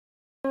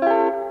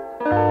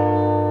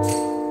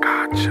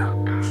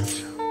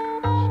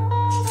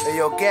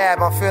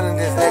Gab, I'm feeling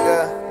this,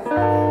 nigga.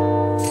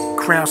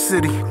 Crown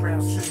City,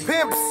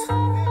 Pimps,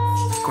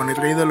 con el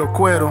rey de los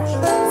cueros.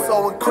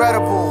 so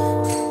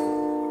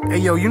incredible. Hey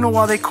yo, you know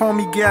why they call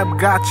me Gab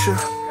Gacha?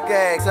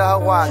 Gags,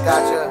 why,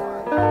 gotcha?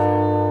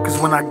 Cause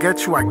when I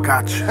get you, I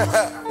got you.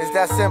 It's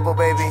that simple,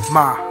 baby.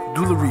 Ma,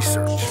 do the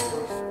research.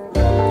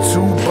 2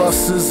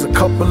 buses, a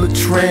couple of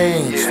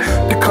trains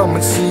to come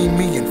and see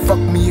me and fuck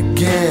me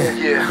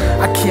again.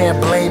 I can't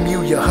blame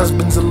you, your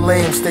husband's a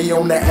lame. Stay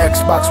on that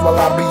Xbox while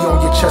I be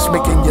on your chest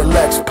making your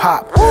legs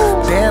pop.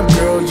 Damn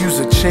girl, you's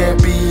a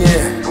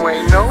champion.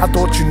 I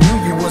thought you knew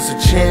you was a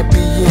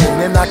champion.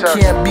 And I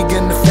can't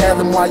begin to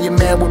fathom why your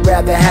man would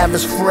rather have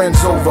his friends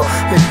over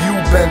than you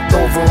bent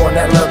over on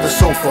that leather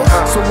sofa.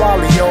 So while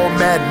he all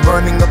mad and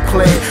running a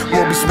play,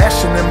 we'll be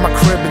smashing in my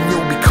crib and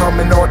you'll be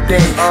coming all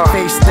day.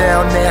 Face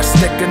down there,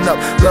 sticking up,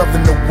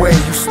 loving the way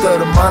you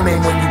stutter my name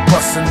when you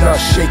bustin' up,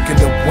 shaking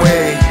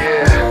away.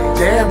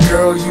 Damn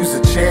girl, you's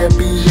a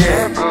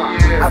champion.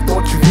 I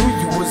thought you knew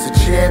you was a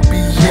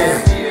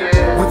champion.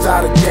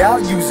 Without a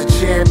doubt, you's a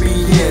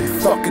champion.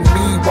 Fucking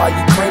me while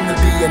you claim to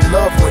be in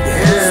love with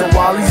him. So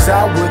while he's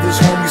out with his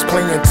homies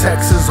playing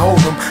Texas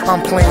Hold'em,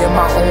 I'm playing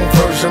my own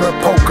version of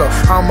poker.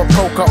 I'm a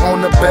poker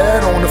on the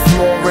bed, on the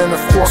floor, and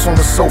of course on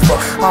the sofa.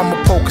 I'm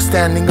a poker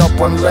standing up,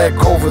 one leg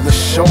over the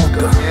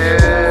shoulder.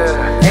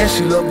 And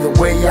she love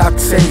the way I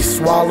taste,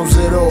 swallows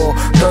it all,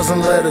 doesn't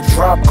let a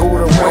drop go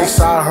to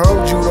waste. I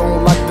heard you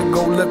don't like to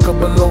go liquor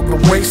below the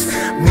waist.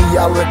 Me,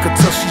 I lick her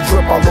till she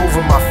drip all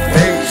over my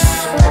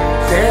face.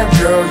 Damn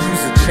girl,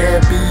 you's a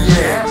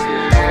champion.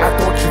 I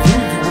thought you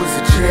knew you was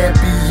a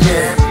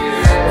champion.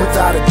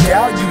 Without a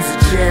doubt, you's a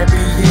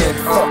champion.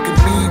 Fucking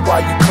me while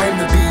you claim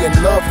to be in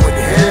love with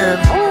him.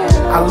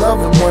 I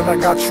love it when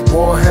I got you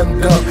all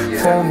hemmed up.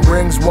 Phone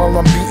rings while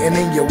I'm beating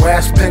and your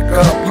ass pick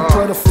up. You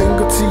put a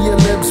finger to your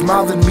lips,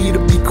 mouthing me to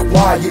be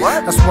quiet.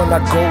 That's when I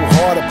go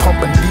harder,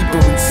 pumping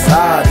deeper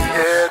inside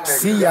it.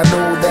 See, I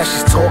know that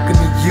she's talking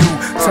to you,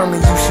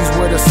 telling you she's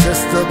with her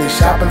sister, they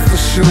shopping for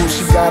shoes.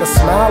 She got a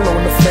smile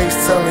on her face,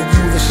 telling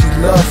you that she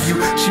loves you.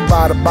 She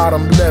by the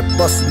bottom lip,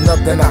 busting up,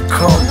 then I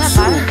come to.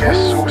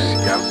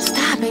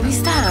 Stop, baby,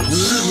 stop.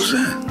 Who's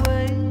that?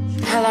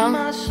 Hello?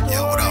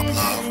 Yo, what up,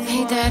 love?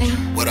 Hey, daddy.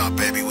 What up,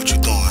 baby? What you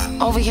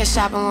doing? Over here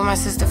shopping with my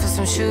sister for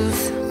some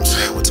shoes. I'm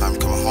saying, what time you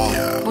coming home?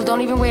 Yeah. Well,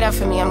 don't even wait up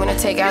for me. I'm gonna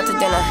take her out to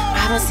dinner. I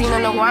haven't seen her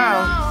in a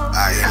while.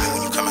 Alright, yeah,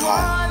 when you coming home?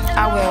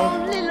 I will.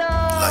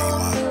 Love you,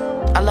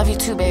 man. I love you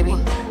too, baby.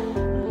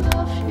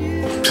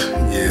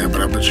 Yeah,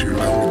 but I bet you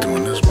love me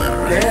doing this better.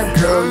 Right? Damn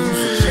girl,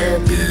 you's a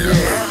champion.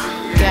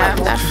 Gab,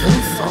 that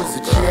feels so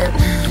good.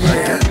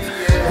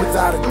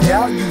 Without a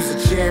doubt, you's a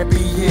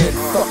champion.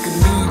 Fucking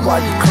me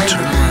while you claim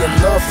to be in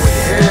love with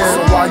him.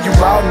 So while you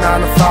out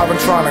 9 to 5 and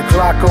trying to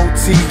clock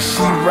OT,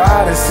 she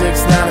riding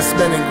 6 9 and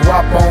spending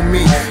guap on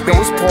me. Yo,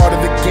 it's part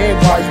of the game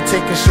while you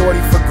taking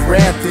shorty for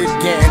granted.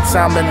 Getting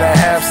time and a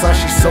half, son,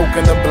 she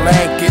soaking the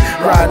blanket.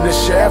 Riding the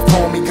shaft,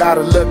 homie, got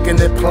her looking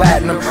at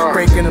platinum.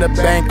 Breaking the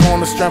bank on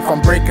the strength,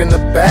 I'm breaking the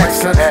back,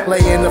 son.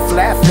 Laying the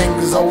flat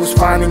fingers, always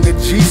finding a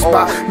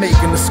G-spot.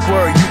 Making the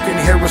squirt, you can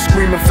hear her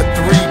screaming for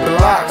 3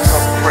 blocks.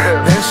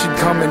 Then she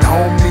coming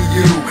home to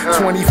you.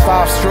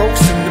 25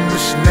 strokes in the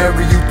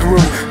missionary you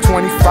threw.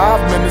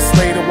 25 minutes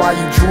later while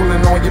you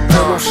drooling on your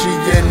pillow, she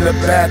in the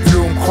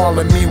bathroom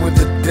calling me with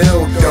a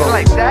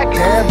dildo.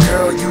 Damn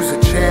girl, you's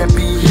a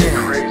champion.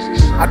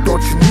 I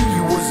thought you knew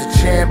you was a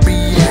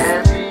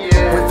champion.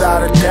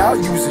 Without a doubt,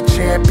 you's a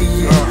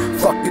champion.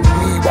 Fucking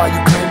me while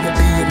you claim to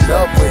be in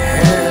love with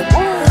him.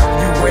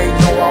 You ain't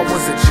know I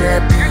was a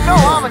champion. You know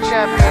I'm a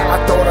champion. I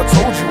thought I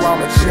told you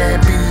I'm a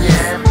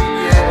champion.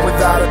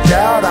 Without a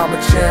doubt, I'm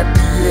a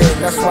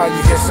champion. That's why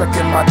you here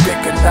sucking my dick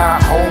and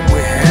not home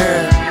with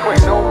him. You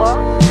ain't know,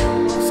 ma?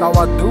 That's how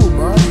I do.